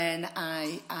then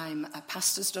I'm a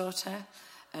pastor's daughter.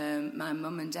 My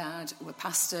mum and dad were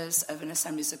pastors of an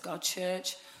Assemblies of God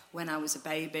church when I was a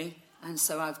baby, and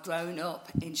so I've grown up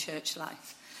in church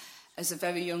life. As a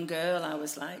very young girl, I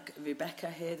was like Rebecca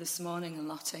here this morning and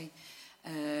Lottie,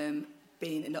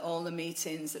 being in all the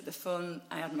meetings at the front.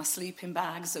 I had my sleeping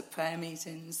bags at prayer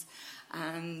meetings,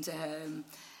 and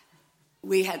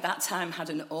we had that time had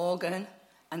an organ,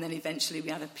 and then eventually we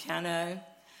had a piano,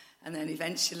 and then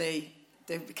eventually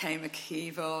there became a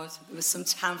keyboard. There was some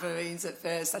tambourines at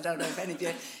first. I don't know if any of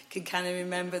you can kind of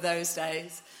remember those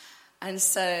days.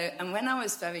 And when I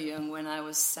was very young, when I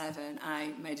was 7,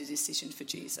 I made a decision for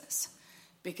Jesus,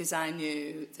 because I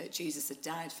knew that Jesus had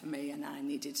died for me and I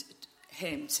needed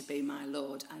him to be my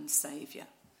Lord and Saviour.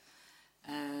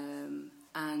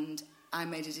 And I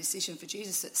made a decision for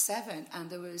Jesus at 7, and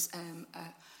there was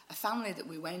a family that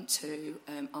we went to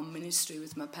on ministry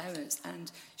with my parents,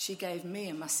 and she gave me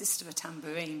and my sister a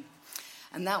tambourine.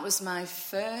 And that was my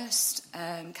first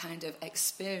kind of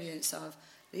experience of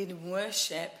leading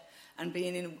worship and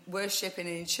being in worship and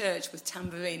in church with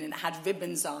tambourine, and it had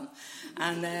ribbons on.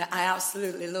 And I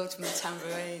absolutely loved my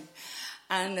tambourine.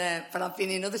 But I've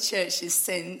been in other churches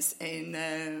since, and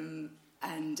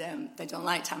they don't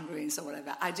like tambourines or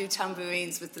whatever. I do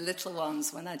tambourines with the little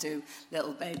ones when I do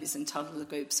little babies and toddler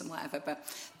groups and whatever. But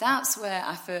that's where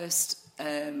I first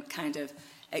kind of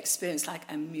experienced like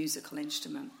a musical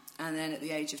instrument. And then at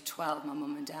the age of 12, my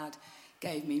mum and dad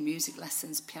gave me music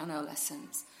lessons, piano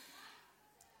lessons.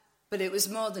 But it was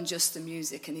more than just the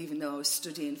music, and even though I was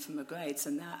studying for my grades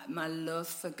and that, my love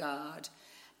for God,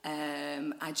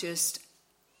 I just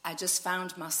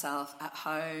found myself at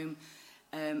home,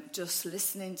 just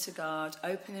listening to God,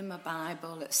 opening my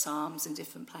Bible at Psalms in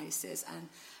different places, and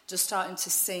just starting to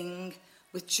sing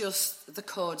with just the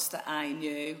chords that I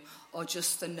knew, or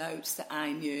just the notes that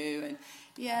I knew. And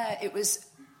yeah, it was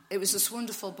just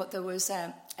wonderful, but there was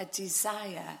a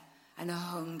desire and a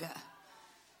hunger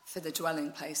for the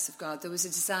dwelling place of God. There was a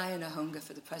desire and a hunger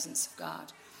for the presence of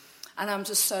God. And I'm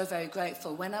just so very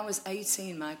grateful. When I was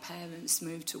 18, my parents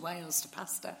moved to Wales to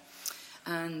pastor.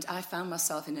 And I found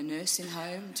myself in a nursing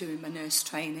home doing my nurse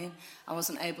training. I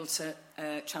wasn't able to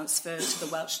transfer to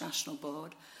the Welsh National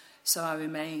Board. So I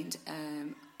remained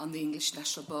on the English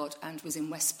National Board and was in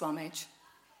West Bromwich.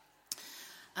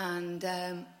 And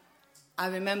I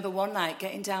remember one night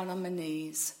getting down on my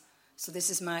knees. So this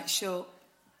is my short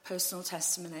personal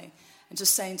testimony. And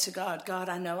just saying to God, God,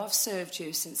 I know I've served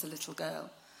you since a little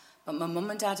girl, but my mum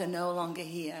and dad are no longer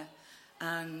here.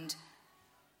 And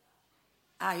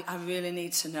I really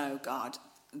need to know, God,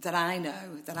 that I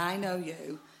know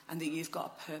you, and that you've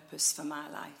got a purpose for my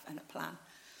life and a plan.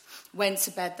 Went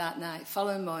to bed that night,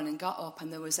 following morning, got up,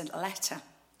 and there was a letter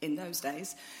in those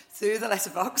days through the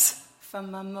letterbox from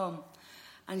my mum.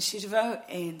 And she'd wrote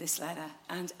in this letter,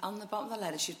 and on the bottom of the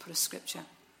letter she'd put a scripture.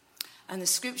 And the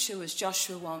scripture was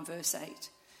Joshua 1 verse 8.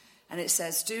 And it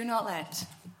says, do not let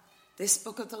this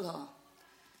book of the law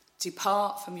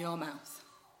depart from your mouth,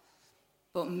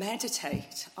 but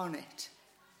meditate on it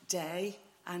day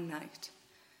and night,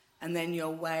 and then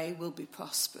your way will be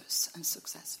prosperous and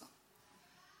successful.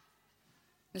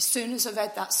 As soon as I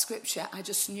read that scripture, I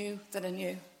just knew that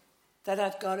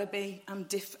I'd got to be,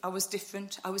 I was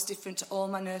different. I was different to all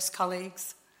my nurse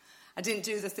colleagues. I didn't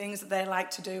do the things that they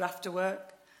like to do after work.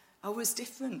 I was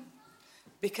different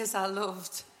because I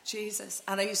loved Jesus.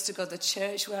 And I used to go to the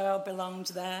church where I belonged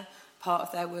there, part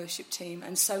of their worship team.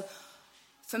 And so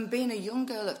from being a young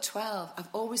girl at 12, I've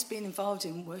always been involved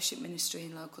in worship ministry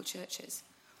in local churches.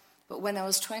 But when I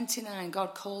was 29,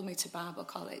 God called me to Bible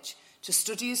college to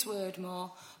study his word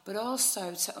more, but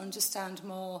also to understand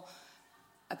more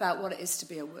about what it is to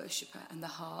be a worshipper and the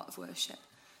heart of worship.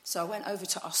 So I went over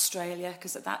to Australia,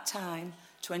 because at that time,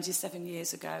 27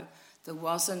 years ago, there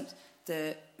wasn't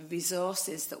the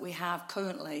resources that we have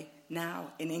currently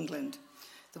now in England.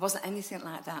 There wasn't anything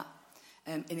like that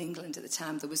in England at the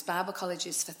time. There was Bible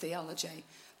colleges for theology,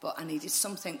 but I needed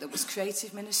something that was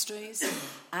creative ministries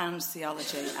and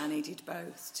theology. I needed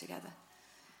both together.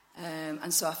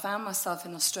 And so I found myself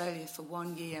in Australia for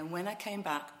 1 year. And when I came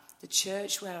back, the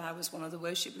church where I was one of the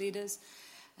worship leaders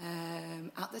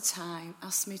at the time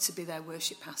asked me to be their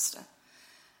worship pastor.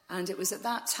 And it was at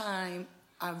that time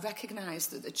I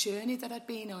recognised that the journey that I'd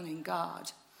been on in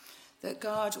God, that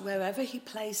God, wherever he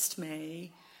placed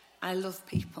me, I love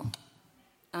people.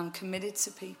 I'm committed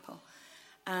to people.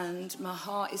 And my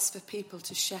heart is for people,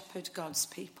 to shepherd God's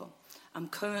people. I'm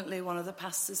currently one of the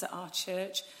pastors at our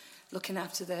church, looking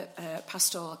after the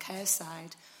pastoral care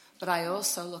side. But I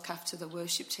also look after the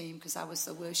worship team because I was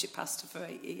the worship pastor for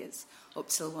 8 years, up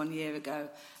till 1 year ago.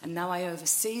 And now I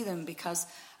oversee them because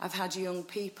I've had young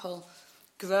people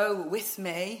grow with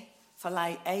me for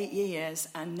like 8 years,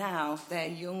 and now they're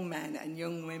young men and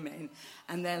young women,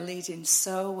 and they're leading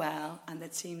so well, and the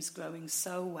team's growing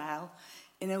so well.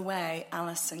 In a way,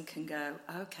 Alison can go,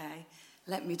 okay,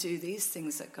 let me do these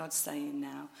things that God's saying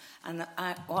now. And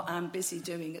what I'm busy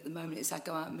doing at the moment is I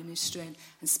go out ministering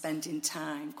and spending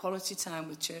time, quality time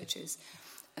with churches,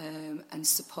 and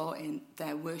supporting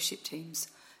their worship teams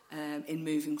in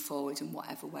moving forward in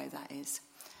whatever way that is.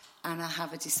 And I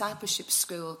have a discipleship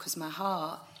school because my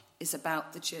heart is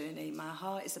about the journey. My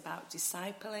heart is about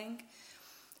discipling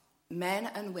men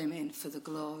and women for the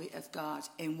glory of God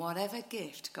in whatever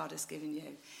gift God has given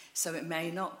you. So it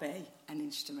may not be an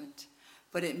instrument,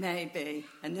 but it may be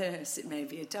a nurse, it may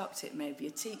be a doctor, it may be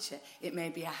a teacher, it may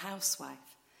be a housewife,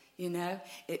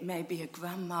 it may be a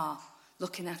grandma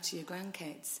looking after your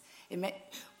grandkids.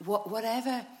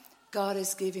 Whatever God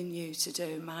has given you to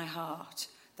do, my heart,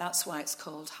 that's why it's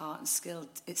called Heart and Skill.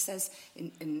 It says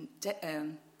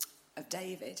of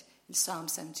David in Psalm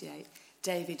 78,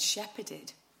 David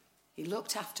shepherded. He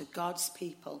looked after God's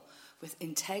people with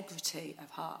integrity of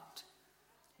heart,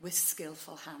 with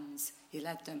skillful hands. He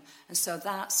led them. And so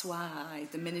that's why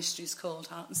the ministry is called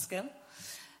Heart and Skill,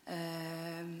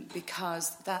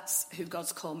 because that's who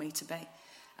God's called me to be.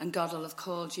 And God will have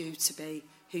called you to be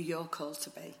who you're called to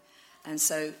be. And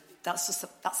so that's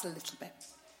a little bit.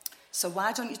 So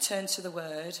why don't you turn to the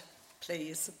Word,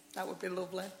 please? That would be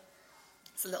lovely.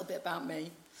 It's a little bit about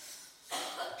me.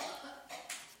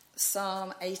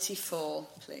 Psalm 84,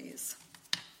 please.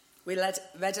 We read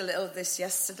a little of this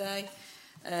yesterday,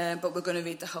 but we're going to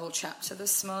read the whole chapter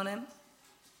this morning.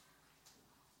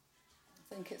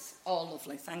 I think it's all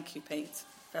lovely. Thank you, Pete,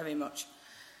 very much.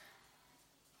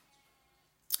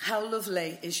 How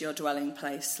lovely is your dwelling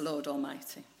place, Lord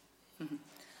Almighty.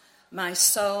 My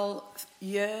soul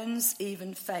yearns,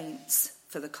 even faints,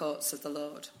 for the courts of the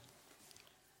Lord.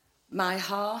 My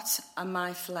heart and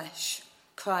my flesh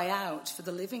cry out for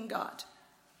the living God.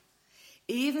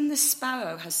 Even the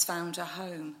sparrow has found a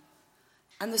home,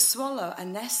 and the swallow a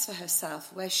nest for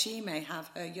herself where she may have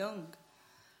her young.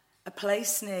 A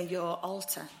place near your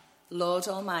altar, Lord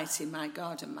Almighty, my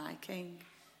God and my King.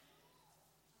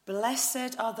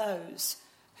 Blessed are those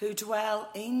who dwell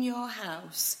in your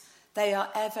house. They are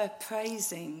ever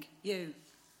praising you.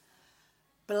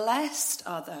 Blessed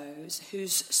are those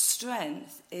whose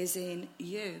strength is in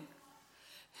you,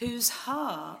 whose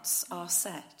hearts are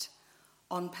set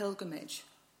on pilgrimage.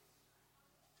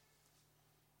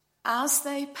 As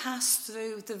they pass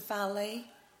through the valley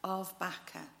of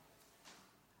Baca,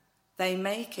 they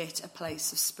make it a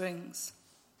place of springs.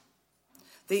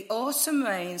 The autumn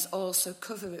rains also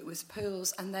cover it with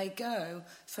pools, and they go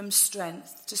from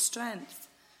strength to strength,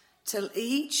 till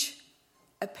each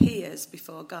appears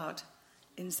before God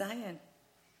in Zion.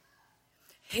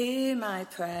 Hear my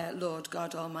prayer, Lord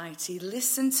God Almighty.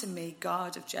 Listen to me,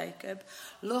 God of Jacob.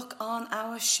 Look on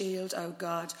our shield, O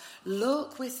God.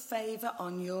 Look with favour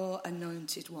on your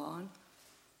anointed one.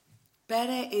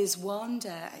 Better is one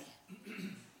day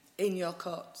in your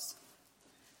courts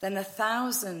than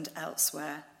 1,000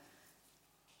 elsewhere.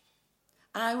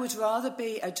 I would rather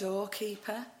be a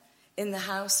doorkeeper in the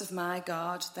house of my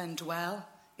God than dwell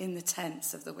in the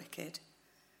tents of the wicked.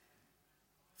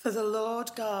 For the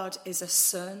Lord God is a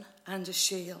sun and a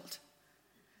shield.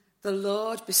 The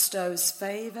Lord bestows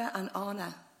favour and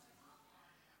honour.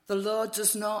 The Lord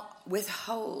does not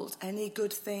withhold any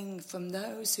good thing from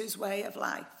those whose way of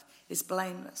life is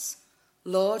blameless.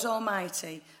 Lord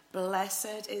Almighty,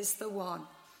 blessed is the one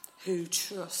who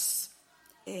trusts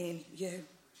in you.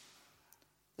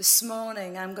 This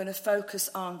morning I'm going to focus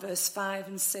on verse 5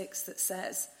 and 6 that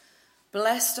says,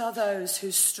 Blessed are those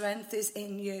whose strength is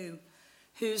in you,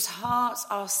 whose hearts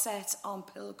are set on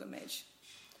pilgrimage,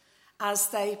 as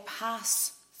they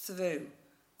pass through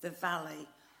the valley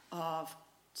of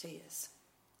tears,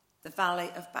 the valley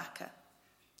of Baca.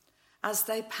 As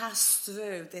they pass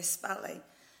through this valley,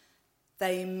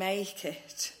 they make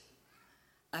it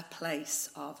a place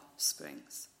of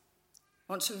springs.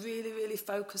 I want to really, really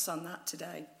focus on that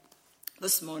today,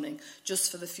 this morning,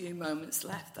 just for the few moments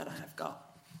left that I have got.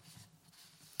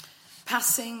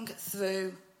 Passing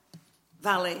through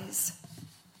valleys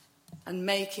and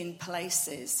making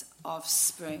places of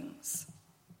springs.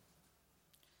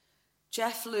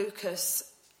 Jeff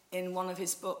Lucas, in one of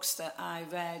his books that I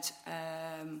read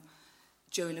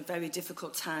during a very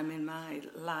difficult time in my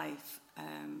life,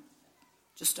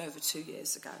 just over 2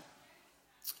 years ago,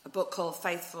 a book called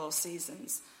Faith for All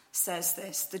Seasons, says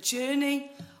this: the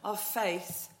journey of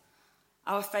faith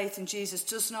Our faith in Jesus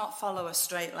does not follow a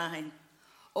straight line,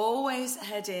 always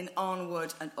heading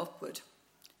onward and upward.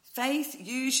 Faith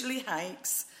usually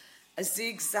hikes a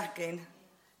zigzagging,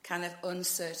 kind of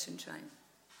uncertain train.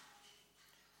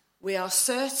 We are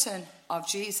certain of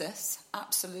Jesus,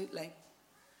 absolutely.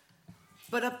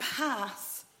 But a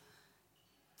path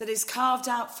that is carved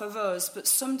out for us, but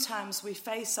sometimes we've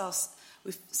found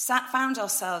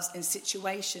ourselves in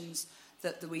situations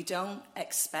that we don't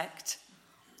expect,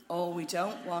 or we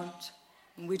don't want,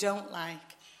 and we don't like,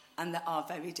 and that are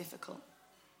very difficult.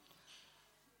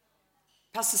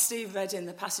 Pastor Steve read in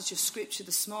the passage of Scripture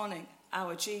this morning,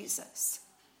 our Jesus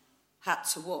had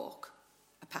to walk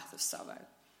a path of sorrow.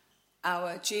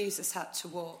 Our Jesus had to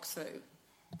walk through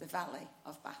the valley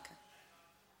of Baca.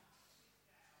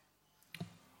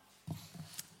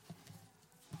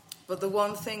 But the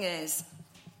one thing is,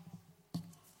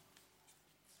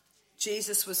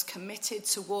 Jesus was committed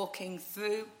to walking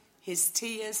through his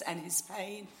tears and his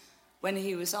pain when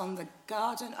he was on the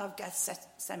Garden of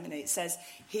Gethsemane. It says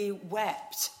he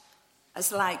wept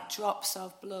as like drops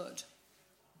of blood.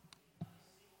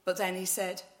 But then he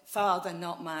said, Father,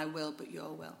 not my will, but your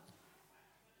will.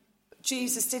 But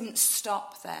Jesus didn't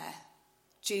stop there.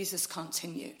 Jesus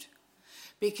continued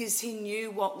because he knew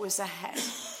what was ahead.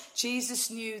 Jesus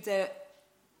knew that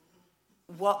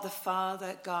what the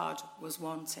Father God was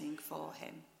wanting for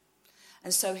him.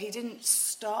 And so he didn't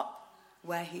stop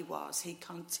where he was. He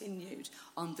continued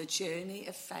on the journey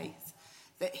of faith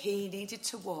that he needed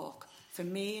to walk for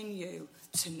me and you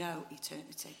to know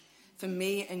eternity, for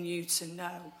me and you to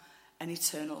know an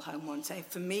eternal home one day,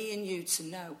 for me and you to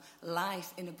know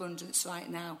life in abundance right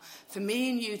now, for me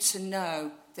and you to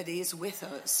know that he is with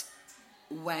us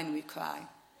when we cry.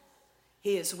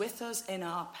 He is with us in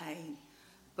our pain,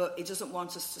 but he doesn't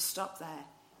want us to stop there.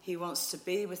 He wants to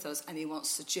be with us and he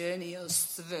wants to journey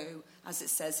us through, as it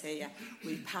says here,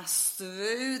 we pass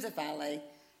through the valley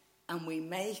and we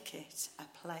make it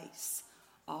a place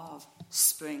of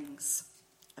springs,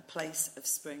 a place of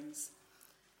springs.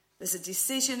 There's a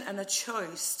decision and a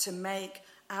choice to make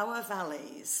our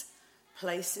valleys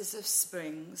places of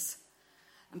springs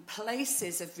and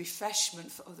places of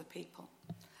refreshment for other people.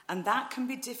 And that can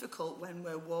be difficult when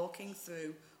we're walking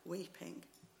through weeping.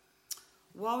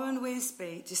 Warren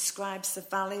Wisby describes the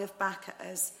Valley of Baca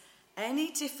as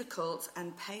any difficult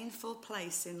and painful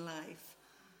place in life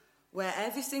where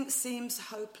everything seems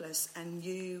hopeless and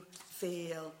you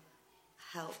feel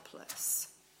helpless.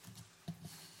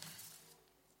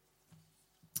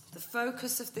 The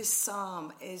focus of this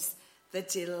psalm is the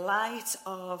delight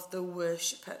of the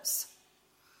worshippers.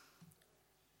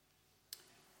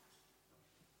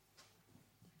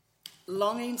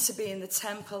 Longing to be in the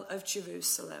temple of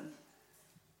Jerusalem,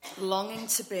 longing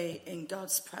to be in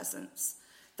God's presence.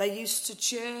 They used to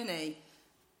journey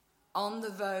on the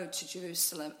road to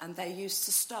Jerusalem and they used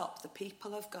to stop the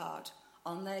people of God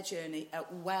on their journey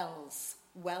at well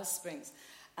springs,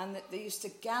 and that they used to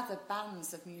gather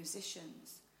bands of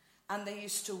musicians and they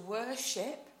used to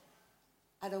worship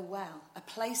at a well, a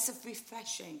place of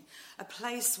refreshing, a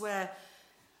place where,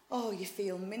 you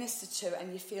feel ministered to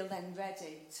and you feel then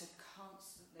ready to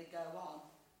constantly go on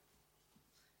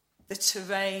the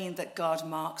terrain that God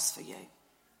marks for you.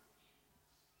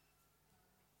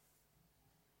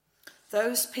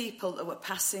 Those people that were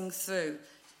passing through,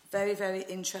 very, very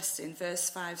interesting, verse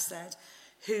 5 said,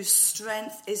 whose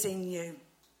strength is in you.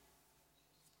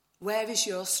 Where is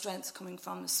your strength coming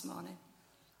from this morning?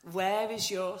 Where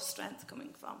is your strength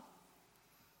coming from?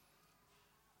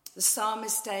 The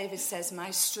psalmist David says,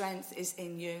 my strength is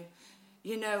in you.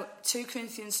 You know, 2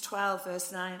 Corinthians 12,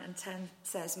 verse 9 and 10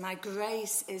 says, my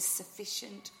grace is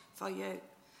sufficient for you.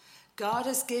 God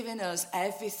has given us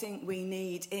everything we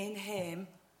need in him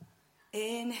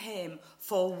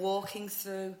for walking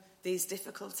through these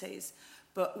difficulties.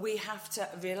 But we have to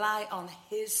rely on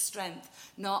his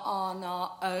strength, not on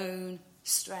our own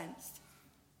strength.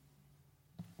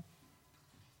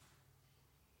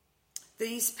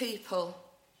 These people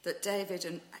that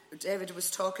David was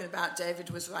talking about,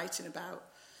 David was writing about,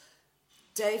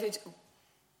 David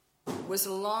was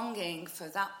longing for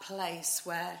that place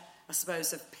where, I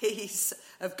suppose, of peace,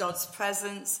 of God's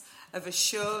presence, of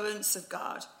assurance of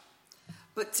God.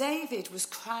 But David was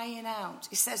crying out.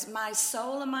 He says, my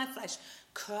soul and my flesh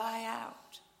cry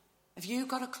out. Have you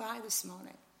got to cry this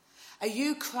morning? Are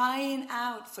you crying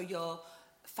out for your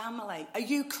family? Are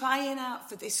you crying out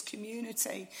for this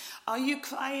community? Are you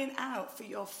crying out for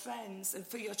your friends and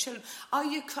for your children? Are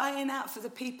you crying out for the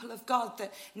people of God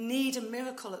that need a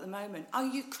miracle at the moment? Are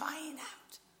you crying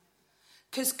out?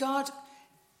 Because God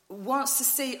wants to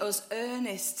see us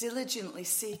earnest, diligently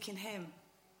seeking him.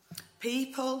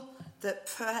 People that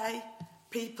pray,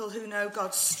 people who know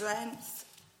God's strength,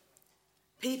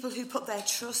 people who put their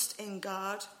trust in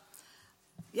God.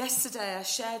 Yesterday I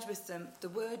shared with them the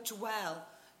word dwell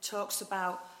talks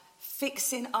about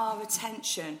fixing our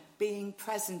attention, being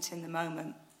present in the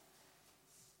moment.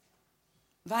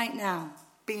 Right now,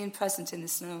 being present in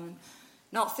this moment.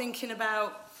 Not thinking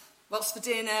about what's for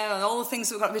dinner and all the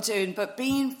things we've got to be doing, but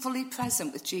being fully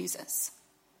present with Jesus.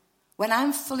 When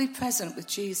I'm fully present with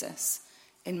Jesus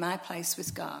in my place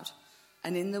with God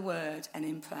and in the Word and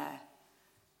in prayer,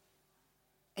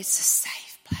 it's a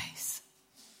safe place.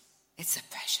 It's a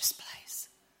precious place.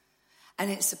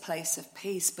 And it's a place of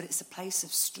peace, but it's a place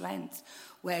of strength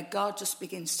where God just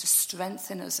begins to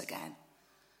strengthen us again.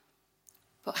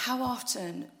 But how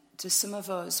often do some of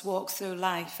us walk through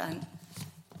life and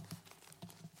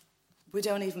we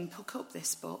don't even pick up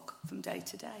this book from day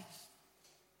to day?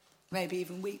 Maybe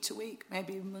even week to week,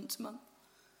 maybe even month to month.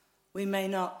 We may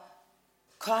not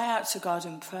cry out to God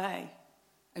and pray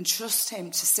and trust him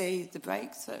to see the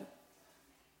breakthrough.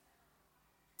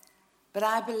 But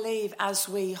I believe as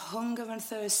we hunger and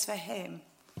thirst for him,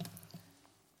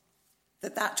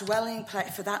 that dwelling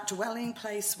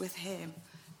place with him,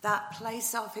 that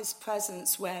place of his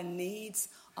presence where needs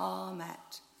are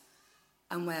met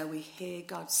and where we hear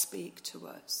God speak to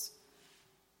us,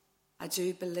 I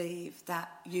do believe that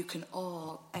you can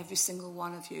all, every single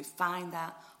one of you, find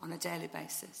that on a daily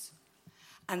basis.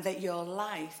 And that your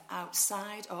life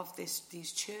outside of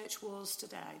these church walls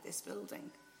today, this building,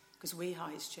 because we are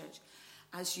his church,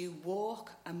 as you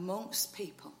walk amongst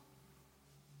people,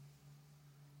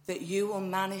 that you will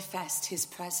manifest his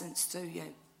presence through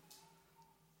you.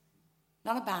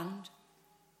 Not a band,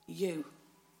 you.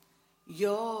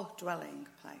 Your dwelling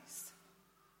place.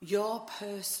 Your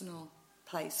personal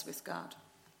place with God.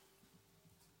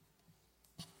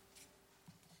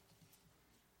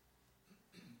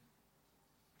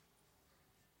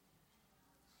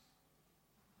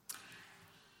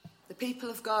 The people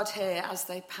of God here, as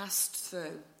they passed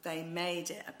through, they made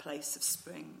it a place of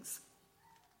springs.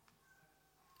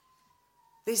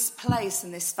 This place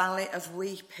in this valley of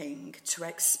weeping to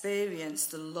experience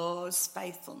the Lord's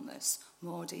faithfulness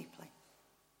more deeply.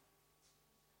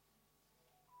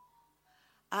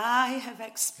 I have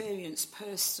experienced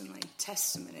personally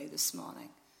testimony this morning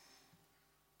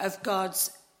of God's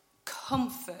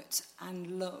comfort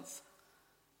and love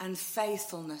and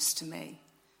faithfulness to me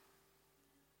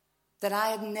that I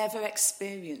had never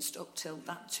experienced up till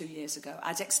that 2 years ago.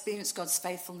 I'd experienced God's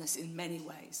faithfulness in many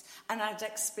ways. And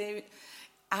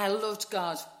I loved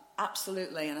God,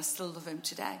 absolutely, and I still love him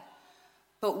today.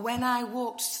 But when I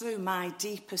walked through my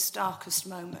deepest, darkest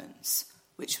moments,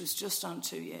 which was just on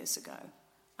 2 years ago,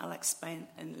 I'll explain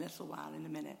in a little while, in a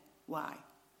minute, why.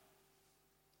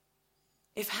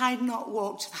 If I'd not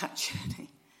walked that journey,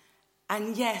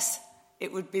 and yes,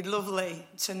 it would be lovely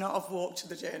to not have walked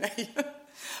the journey,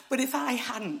 but if I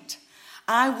hadn't,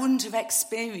 I wouldn't have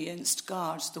experienced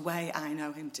God the way I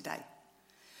know him today.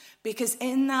 Because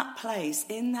in that place,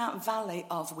 in that valley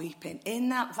of weeping, in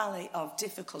that valley of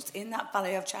difficulty, in that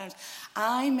valley of challenge,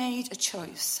 I made a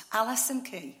choice. Alison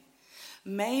Key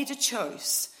made a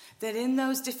choice that in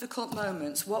those difficult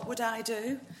moments, what would I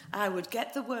do? I would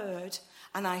get the word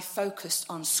and I focused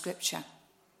on scripture.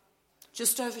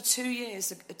 Just over 2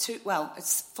 years,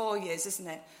 it's 4 years, isn't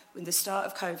it, when the start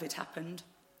of COVID happened.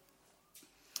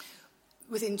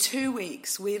 Within 2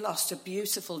 weeks, we lost a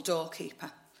beautiful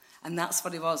doorkeeper. And that's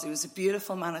what he was. He was a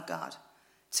beautiful man of God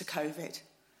to COVID.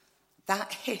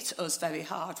 That hit us very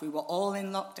hard. We were all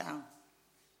in lockdown.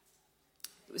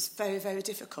 It was very, very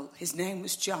difficult. His name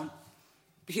was John.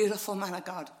 Beautiful man of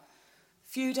God. A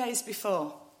few days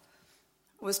before,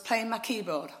 I was playing my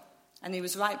keyboard and he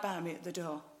was right by me at the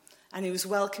door. And he was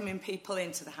welcoming people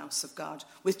into the house of God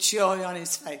with joy on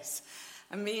his face.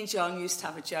 And me and John used to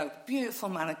have a joke. Beautiful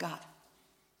man of God.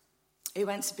 He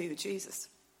went to be with Jesus.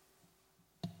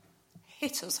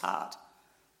 Hit us hard.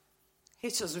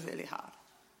 Hit us really hard.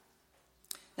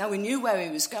 Now, we knew where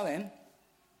he was going,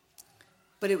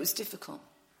 but it was difficult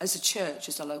as a church,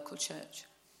 as a local church,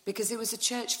 because he was a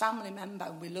church family member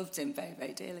and we loved him very,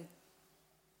 very dearly.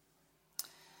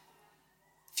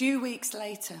 A few weeks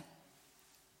later,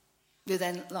 we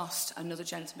then lost another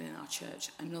gentleman in our church,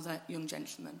 another young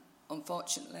gentleman,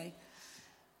 unfortunately,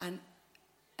 and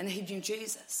he knew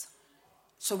Jesus.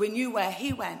 So we knew where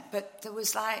he went, but there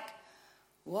was like,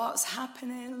 what's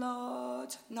happening,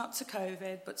 Lord? Not to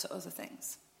COVID, but to other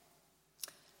things.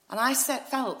 And I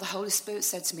felt the Holy Spirit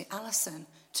said to me, Alison,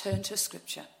 turn to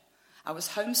scripture. I was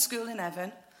homeschooling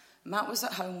Evan. Matt was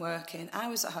at home working. I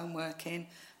was at home working.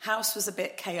 House was a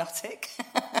bit chaotic.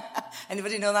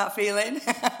 Anybody know that feeling?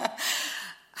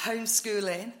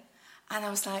 Homeschooling. And I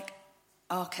was like,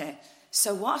 okay.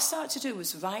 So what I started to do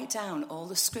was write down all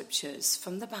the scriptures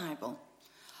from the Bible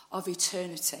of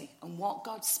eternity and what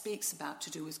God speaks about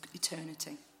to do with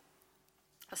eternity.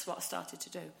 That's what I started to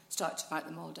do. Started to write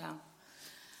them all down.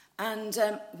 And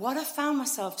what I found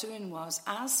myself doing was,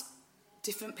 as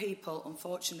different people,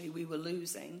 unfortunately, we were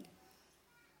losing,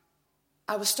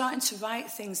 I was starting to write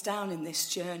things down in this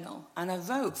journal. And I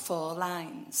wrote 4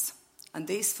 lines. And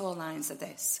these 4 lines are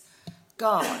this.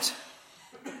 God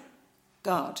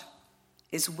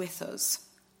is with us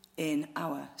in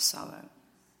our sorrow.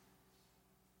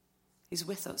 He's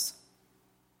with us.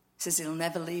 He says he'll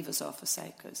never leave us or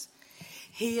forsake us.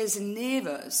 He is near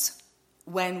us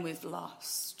when we've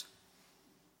lost.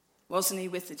 Wasn't he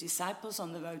with the disciples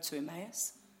on the road to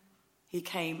Emmaus? He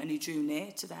came and he drew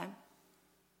near to them.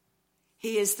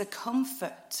 He is the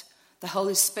comfort. The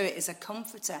Holy Spirit is a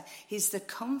comforter. He's the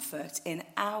comfort in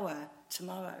our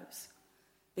tomorrows.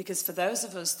 Because for those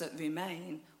of us that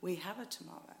remain, we have a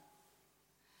tomorrow.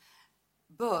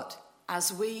 But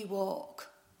as we walk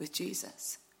with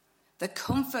Jesus, the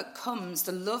comfort comes,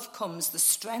 the love comes, the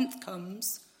strength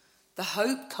comes, the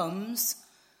hope comes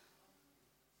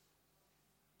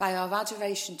by our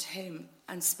adoration to him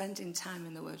and spending time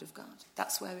in the Word of God.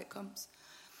 That's where it comes.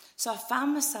 So I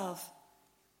found myself,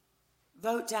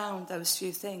 wrote down those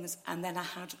few things, and then I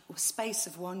had a space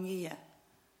of 1 year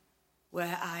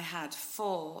where I had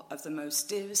 4 of the most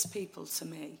dearest people to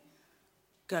me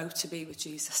go to be with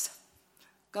Jesus.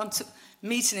 Gone to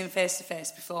meeting him face to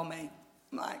face before me.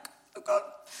 I'm like, oh God.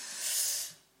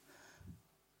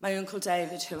 My Uncle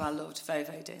David, who I loved very,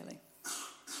 very dearly.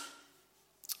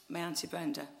 My Auntie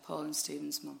Brenda, Paul and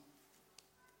Stephen's mum.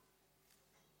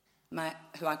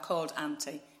 Who I called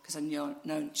Auntie, because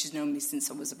she's known me since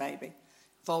I was a baby.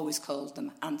 I've always called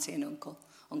them Auntie and Uncle.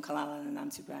 Uncle Alan and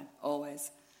Auntie Bren,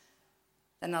 always.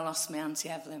 Then I lost my Auntie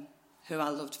Evelyn, who I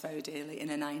loved very dearly, in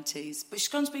her 90s. But she's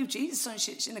gone to be with Jesus, and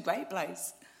she's in a great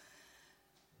place.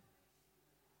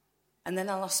 And then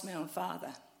I lost my own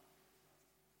father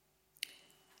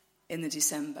in the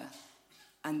December.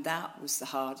 And that was the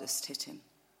hardest hitting.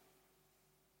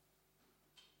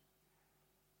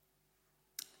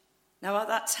 Now, at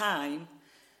that time,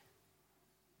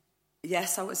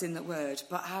 yes, I was in the Word,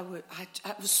 but I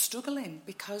was struggling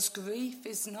because grief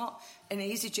is not an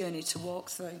easy journey to walk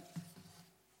through.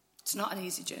 It's not an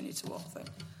easy journey to walk through.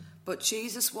 But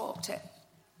Jesus walked it.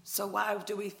 So why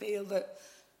do we feel that,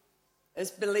 as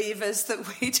believers, that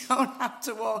we don't have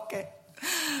to walk it?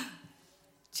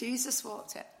 Jesus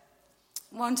walked it.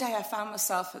 One day I found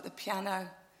myself at the piano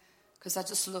because I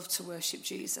just love to worship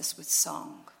Jesus with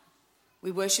song. We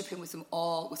worship him with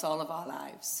all of our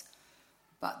lives.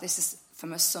 But this is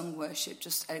from a sung worship,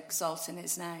 just exalting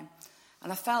his name.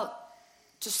 And I felt,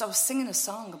 I was singing a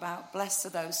song about blessed are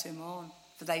those who mourn,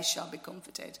 for they shall be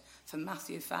comforted, from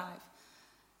Matthew 5.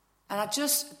 And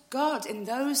God, in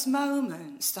those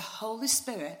moments, the Holy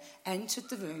Spirit entered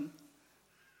the room.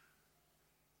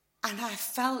 And I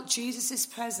felt Jesus'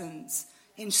 presence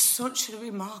in such a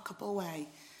remarkable way.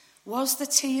 Was there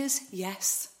tears?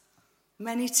 Yes.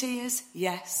 Many tears?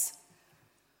 Yes.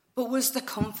 But was the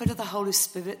comfort of the Holy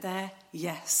Spirit there?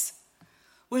 Yes.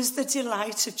 Was the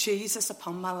delight of Jesus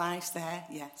upon my life there?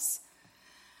 Yes.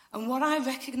 And what I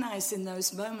recognised in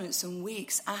those moments and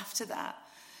weeks after that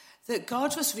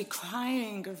God was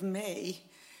requiring of me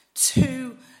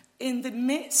to, in the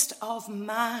midst of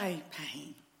my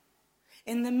pain,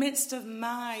 in the midst of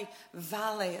my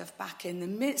valley of back, in the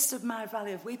midst of my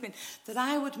valley of weeping, that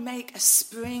I would make a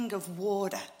spring of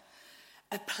water,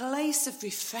 a place of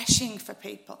refreshing for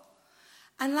people.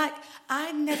 And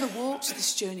I'd never walked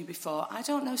this journey before. I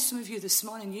don't know, some of you this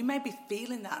morning, you may be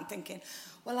feeling that and thinking,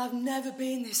 well, I've never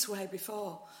been this way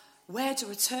before. Where do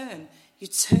I turn? You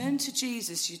turn to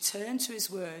Jesus, you turn to his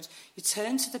word, you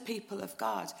turn to the people of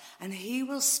God, and he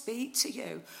will speak to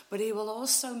you, but he will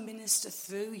also minister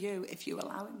through you if you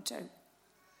allow him to.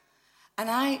 And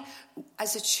I,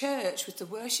 as a church with the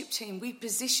worship team, we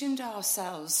positioned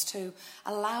ourselves to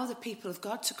allow the people of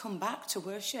God to come back to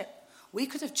worship. We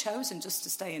could have chosen just to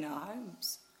stay in our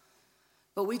homes.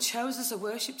 But we chose as a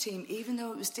worship team, even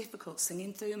though it was difficult,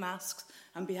 singing through masks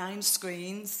and behind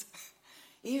screens.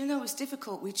 Even though it was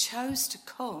difficult, we chose to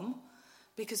come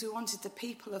because we wanted the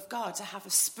people of God to have a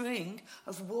spring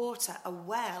of water, a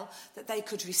well that they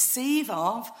could receive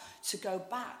of to go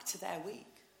back to their week.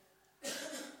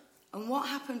 And what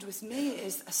happened with me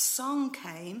is a song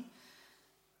came,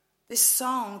 this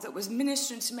song that was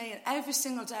ministering to me, and every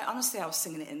single day, honestly, I was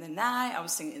singing it in the night, I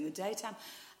was singing it in the daytime,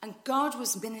 and God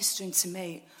was ministering to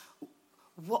me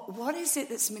What is it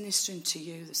that's ministering to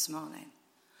you this morning?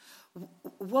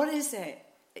 What is it?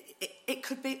 It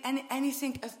could be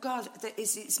anything of God that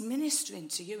it's ministering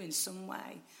to you in some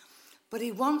way. But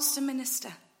he wants to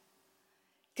minister.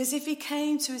 Because if he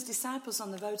came to his disciples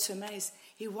on the road to Emmaus,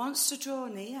 he wants to draw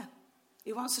near.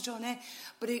 He wants to draw near.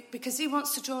 But because he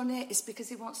wants to draw near, it's because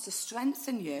he wants to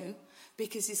strengthen you,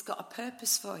 because he's got a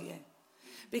purpose for you.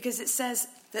 Because it says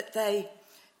that they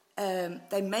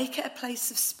make it a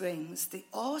place of springs. The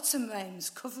autumn rains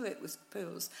cover it with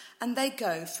pools, and they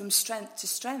go from strength to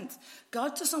strength.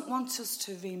 God doesn't want us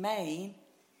to remain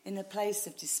in a place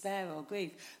of despair or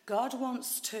grief. God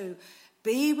wants to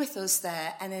be with us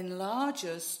there and enlarge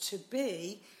us to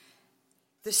be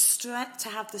the strength, to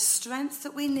have the strength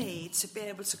that we need to be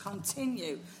able to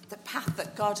continue the path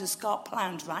that God has got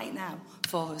planned right now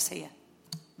for us here.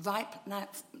 Right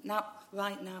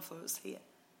now for us here.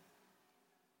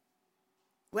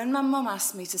 When my mum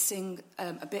asked me to sing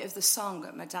a bit of the song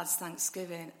at my dad's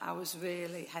Thanksgiving, I was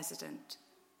really hesitant.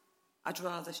 I'd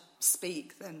rather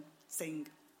speak than sing,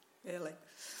 really.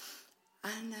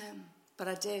 But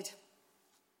I did.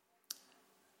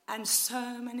 And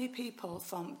so many people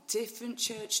from different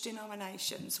church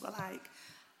denominations were like,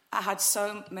 I had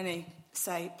so many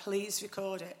say, please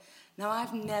record it. Now,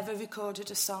 I've never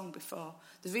recorded a song before.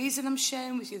 The reason I'm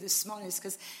sharing with you this morning is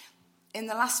because in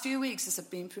the last few weeks, as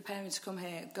I've been preparing to come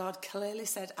here, God clearly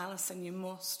said, Alison, you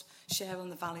must share on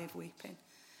the Valley of Weeping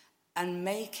and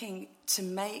make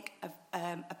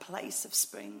a place of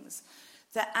springs.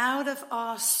 That out of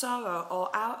our sorrow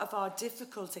or out of our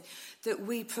difficulty, that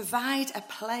we provide a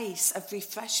place of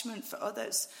refreshment for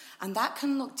others. And that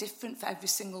can look different for every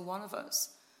single one of us.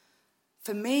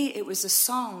 For me, it was a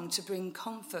song to bring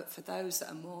comfort for those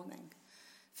that are mourning.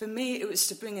 For me, it was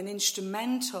to bring an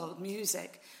instrumental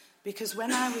music, because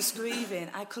when I was grieving,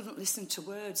 I couldn't listen to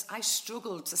words. I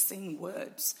struggled to sing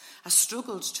words. I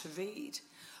struggled to read.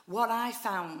 What I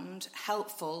found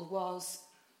helpful was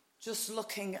just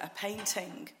looking at a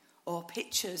painting or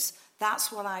pictures.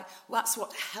 That's what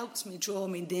helped me draw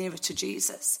me nearer to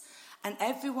Jesus. And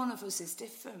every one of us is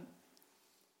different.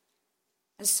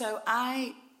 And so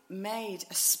I made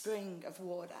a spring of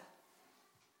water.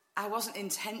 I wasn't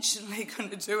intentionally going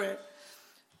to do it.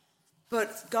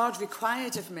 But God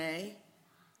required of me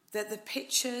that the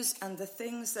pictures and the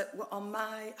things that were on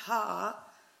my heart,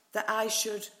 that I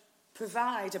should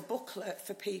provide a booklet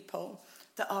for people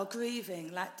that are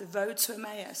grieving, like the Road to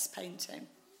Emmaus painting.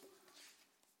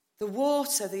 The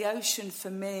water, the ocean for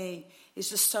me is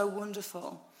just so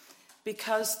wonderful,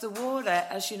 because the water,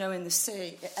 as you know in the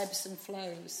sea, it ebbs and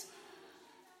flows.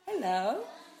 Hello.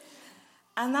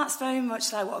 And that's very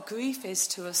much like what grief is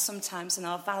to us sometimes in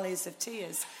our valleys of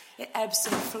tears. It ebbs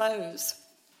and flows.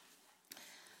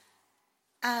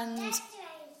 And,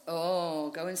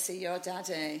 go and see your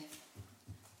daddy.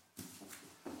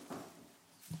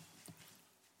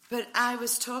 But I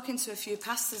was talking to a few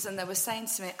pastors and they were saying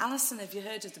to me, Alison, have you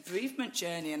heard of the bereavement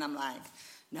journey? And I'm like,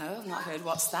 no, I've not heard.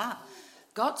 What's that?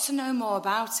 Got to know more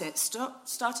about it.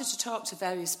 Started to talk to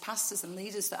various pastors and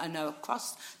leaders that I know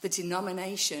across the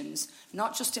denominations,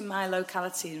 not just in my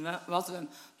locality in Rotherham,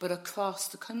 but across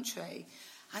the country.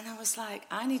 And I was like,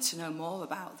 I need to know more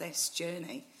about this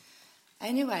journey.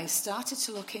 Anyway, started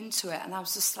to look into it, and I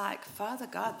was just like, Father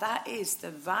God, that is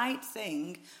the right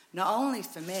thing, not only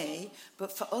for me,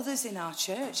 but for others in our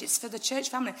church. It's for the church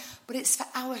family, but it's for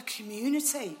our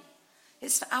community.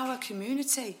 It's for our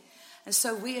community. And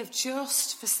so we have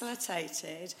just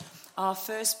facilitated our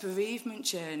first bereavement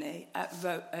journey at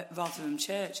Rotherham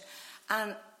Church.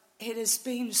 And it has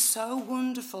been so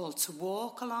wonderful to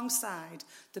walk alongside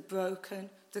the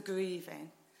broken, the grieving,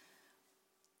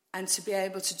 and to be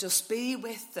able to just be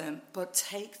with them, but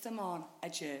take them on a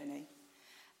journey.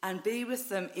 And be with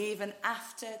them even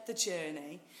after the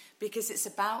journey, because it's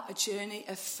about a journey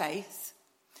of faith.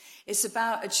 It's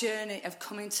about a journey of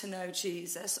coming to know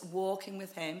Jesus, walking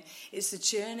with him. It's a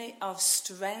journey of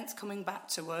strength coming back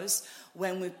to us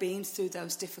when we've been through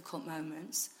those difficult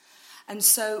moments. And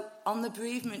so on the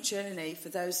bereavement journey, for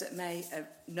those that may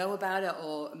know about it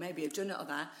or maybe have done it or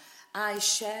that, I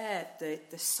shared the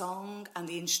song and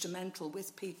the instrumental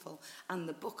with people and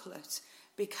the booklet,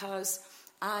 because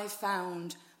I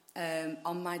found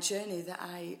on my journey that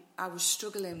I was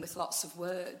struggling with lots of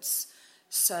words.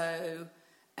 So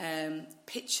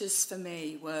pictures for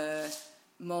me were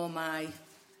more my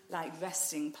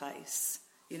resting place,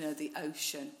 the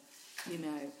ocean,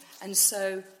 And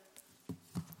so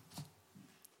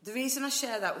the reason I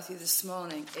share that with you this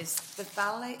morning is the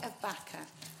Valley of Baca.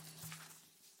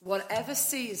 Whatever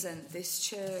season this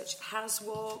church has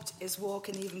walked, is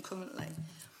walking even currently,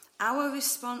 Our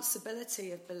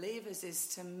responsibility of believers is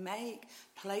to make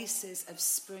places of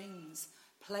springs,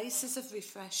 places of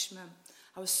refreshment.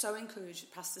 I was so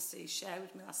encouraged, Pastor Steve shared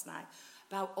with me last night,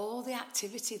 about all the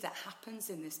activity that happens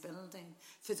in this building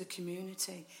for the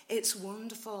community. It's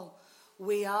wonderful.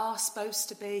 We are supposed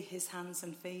to be his hands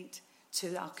and feet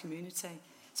to our community.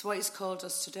 It's what he's called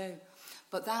us to do.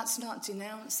 But that's not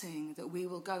denouncing that we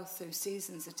will go through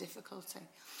seasons of difficulty.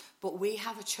 But we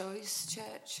have a choice,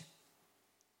 church.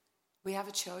 We have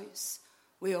a choice.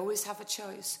 We always have a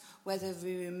choice. Whether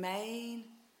we remain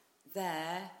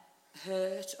there,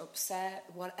 hurt, upset,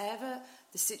 whatever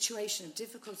the situation of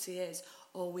difficulty is,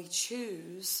 or we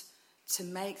choose to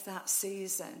make that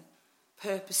season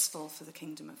purposeful for the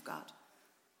kingdom of God.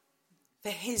 For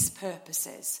his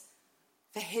purposes.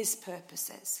 For his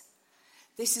purposes.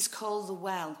 This is called the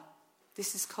well.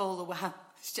 This is called the well.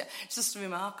 It's just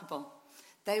remarkable.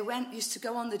 They used to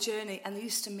go on the journey and they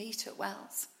used to meet at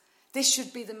wells. This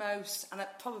should be the most, and it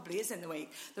probably is in the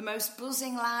week, the most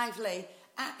buzzing, lively,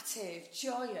 active,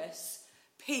 joyous,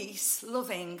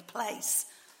 peace-loving place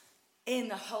in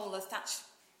the whole of Thatcham.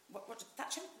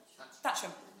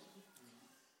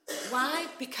 Why?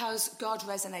 Because God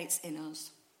resonates in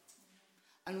us.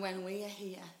 And when we are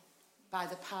here, by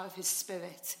the power of his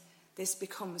Spirit, this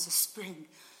becomes a spring,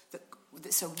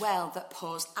 that's a well that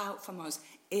pours out from us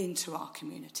into our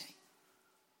community.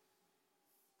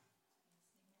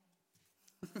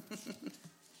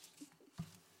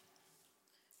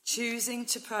 Choosing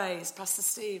to praise. Pastor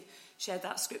Steve shared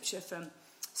that scripture from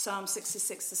Psalm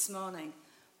 66 this morning.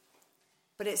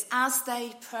 But it's as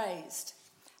they praised,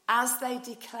 as they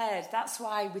declared. That's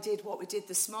why we did what we did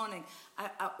this morning.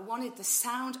 I wanted the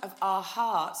sound of our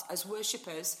hearts as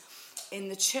worshippers in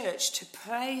the church to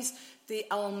praise the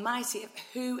Almighty,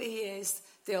 who he is,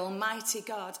 the Almighty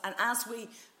God. And as we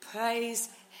praise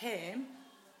him,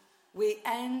 we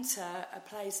enter a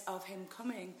place of him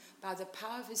coming by the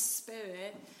power of his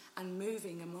Spirit and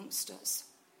moving amongst us.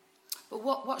 But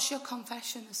what's your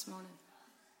confession this morning?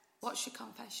 What's your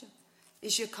confession?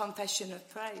 Is your confession of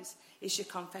praise? Is your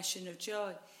confession of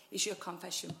joy? Is your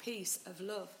confession peace, of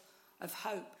love, of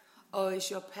hope? Or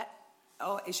is your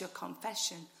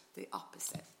confession the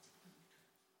opposite?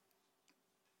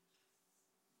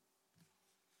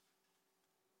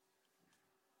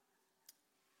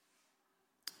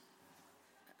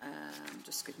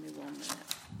 Just give me 1 minute.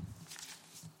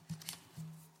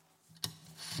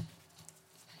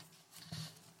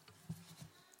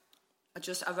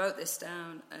 I wrote this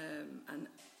down, and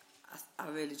I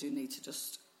really do need to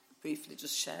just briefly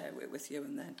just share it with you,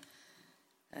 and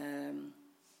then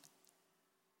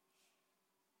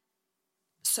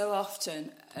so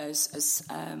often as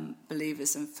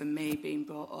believers, and for me being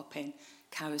brought up in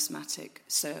charismatic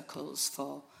circles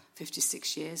for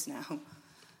 56 years now,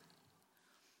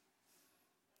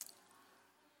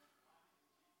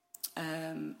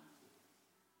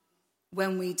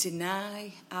 when we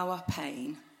deny our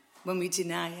pain, when we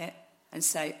deny it and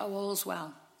say, oh, all's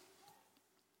well,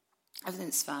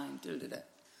 everything's fine,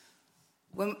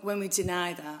 when we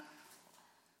deny that,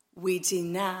 we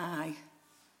deny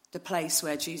the place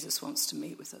where Jesus wants to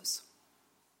meet with us.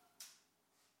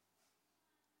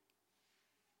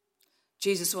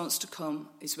 Jesus wants to come,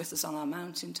 he's with us on our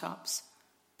mountaintops,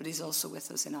 but he's also with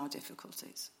us in our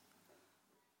difficulties.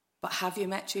 But have you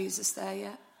met Jesus there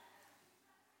yet?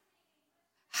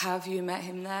 Have you met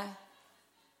him there?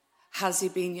 Has he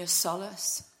been your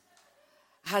solace?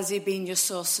 Has he been your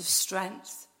source of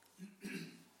strength?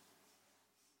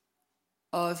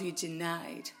 Or have you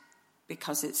denied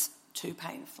because it's too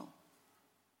painful?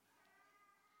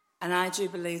 And I do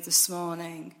believe this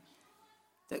morning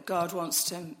that God wants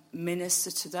to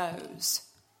minister to those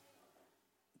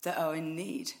that are in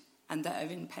need and that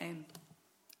are in pain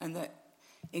and that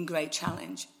in great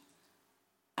challenge.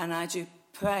 And I do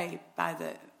pray by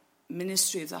the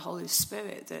ministry of the Holy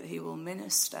Spirit that he will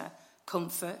minister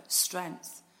comfort,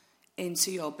 strength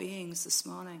into your beings this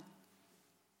morning.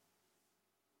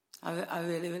 I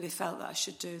really, really felt that I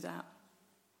should do that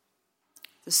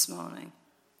this morning.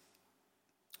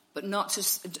 But not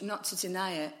to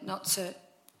deny it,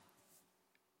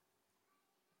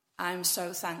 I'm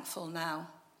so thankful now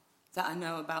that I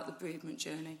know about the bereavement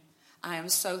journey. I am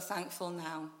so thankful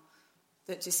now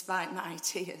that despite my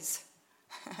tears,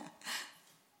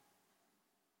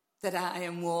 that I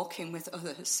am walking with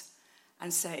others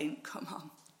and saying, come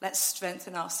on, let's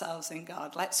strengthen ourselves in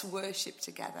God. Let's worship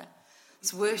together.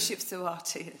 Let's worship through our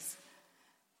tears.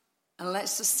 And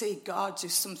let's just see God do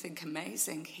something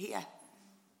amazing here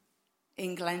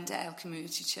in Glendale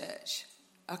Community Church,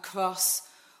 across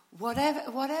whatever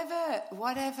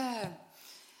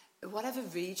whatever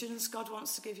regions God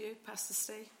wants to give you, Pastor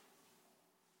Steve.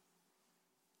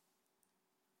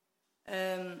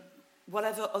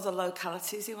 Whatever other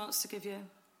localities he wants to give you.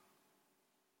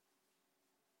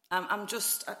 I'm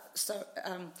just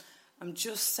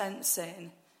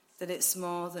sensing that it's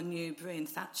more than Newbury and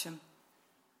Thatcham.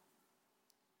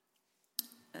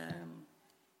 I'm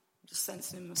just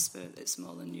sensing in my spirit that it's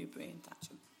more than Newbury and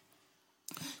Thatcham.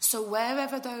 So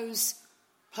wherever those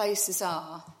places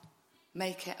are,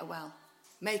 make it a well,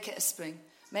 make it a spring,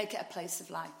 make it a place of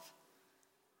life.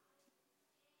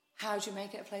 How do you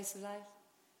make it a place of life?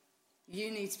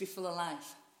 You need to be full of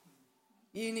life.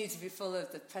 You need to be full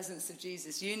of the presence of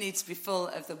Jesus. You need to be full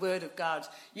of the word of God.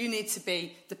 You need to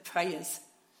be the prayers.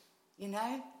 You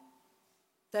know?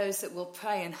 Those that will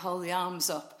pray and hold the arms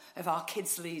up of our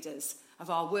kids' leaders, of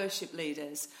our worship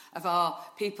leaders, of our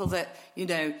people that,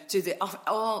 do the...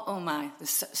 Oh my,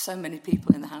 there's so many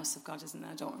people in the house of God, isn't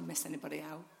there? I don't want to miss anybody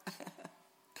out.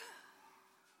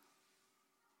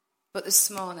 But this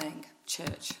morning,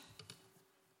 church,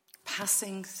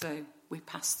 passing through, we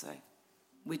pass through.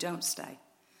 We don't stay.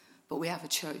 But we have a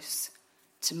choice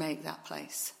to make that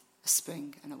place a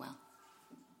spring and a well.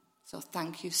 So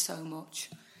thank you so much.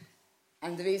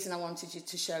 And the reason I wanted you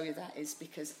to show you that is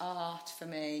because art for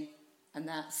me, and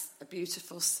that's a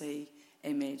beautiful sea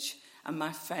image. And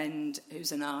my friend,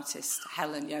 who's an artist,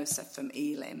 Helen Yosef from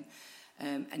Elim,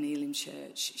 an Elim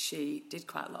church, she did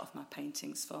quite a lot of my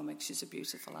paintings for me. She's a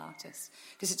beautiful artist.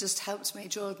 Because it just helped me,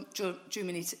 drew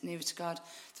me nearer to God.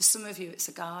 For some of you, it's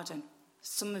a garden.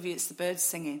 Some of you, it's the birds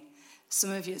singing.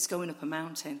 Some of you, it's going up a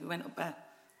mountain. We went up a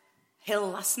hill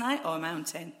last night, or a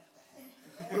mountain?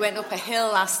 We went up a hill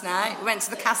last night. We went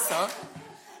to the castle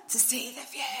to see the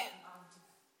view.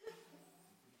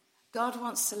 God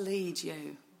wants to lead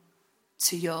you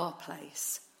to your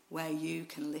place where you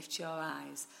can lift your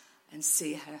eyes and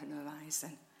see an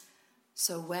horizon.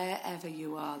 So wherever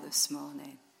you are this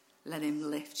morning, let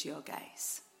him lift your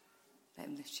gaze. Let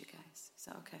him lift your gaze. Is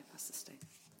that okay, Pastor Steve?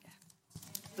 Yeah.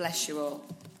 Bless you all.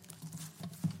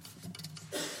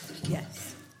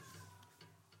 Yes.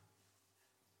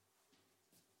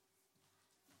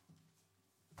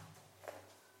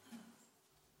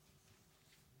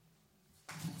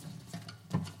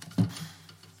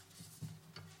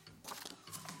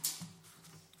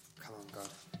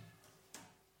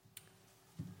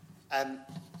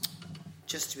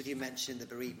 Just with you mentioning the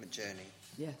bereavement journey.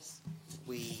 Yes.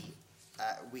 We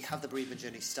have the bereavement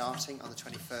journey starting on the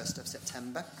 21st of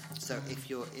September. So if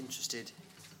you're interested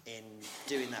in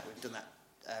doing that, we've done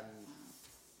that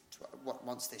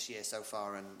once this year so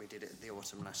far, and we did it in the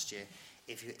autumn last year.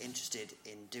 If you're interested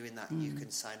in doing that, you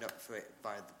can sign up for it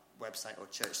via the website or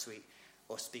Church Suite,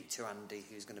 or speak to Andy,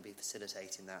 who's going to be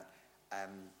facilitating that,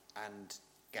 and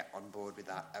get on board with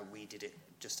that. We did it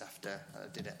just after,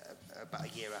 about a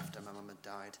year after my mum had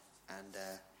died, and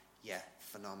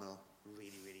phenomenal,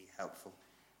 really, really helpful.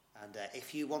 And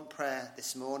if you want prayer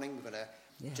this morning, we're going to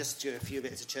just do a few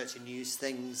bits of church and news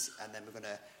things, and then we're going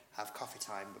to have coffee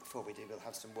time. But before we do, we'll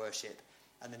have some worship,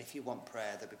 and then if you want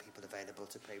prayer, there'll be people available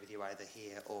to pray with you either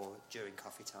here or during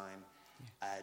coffee time.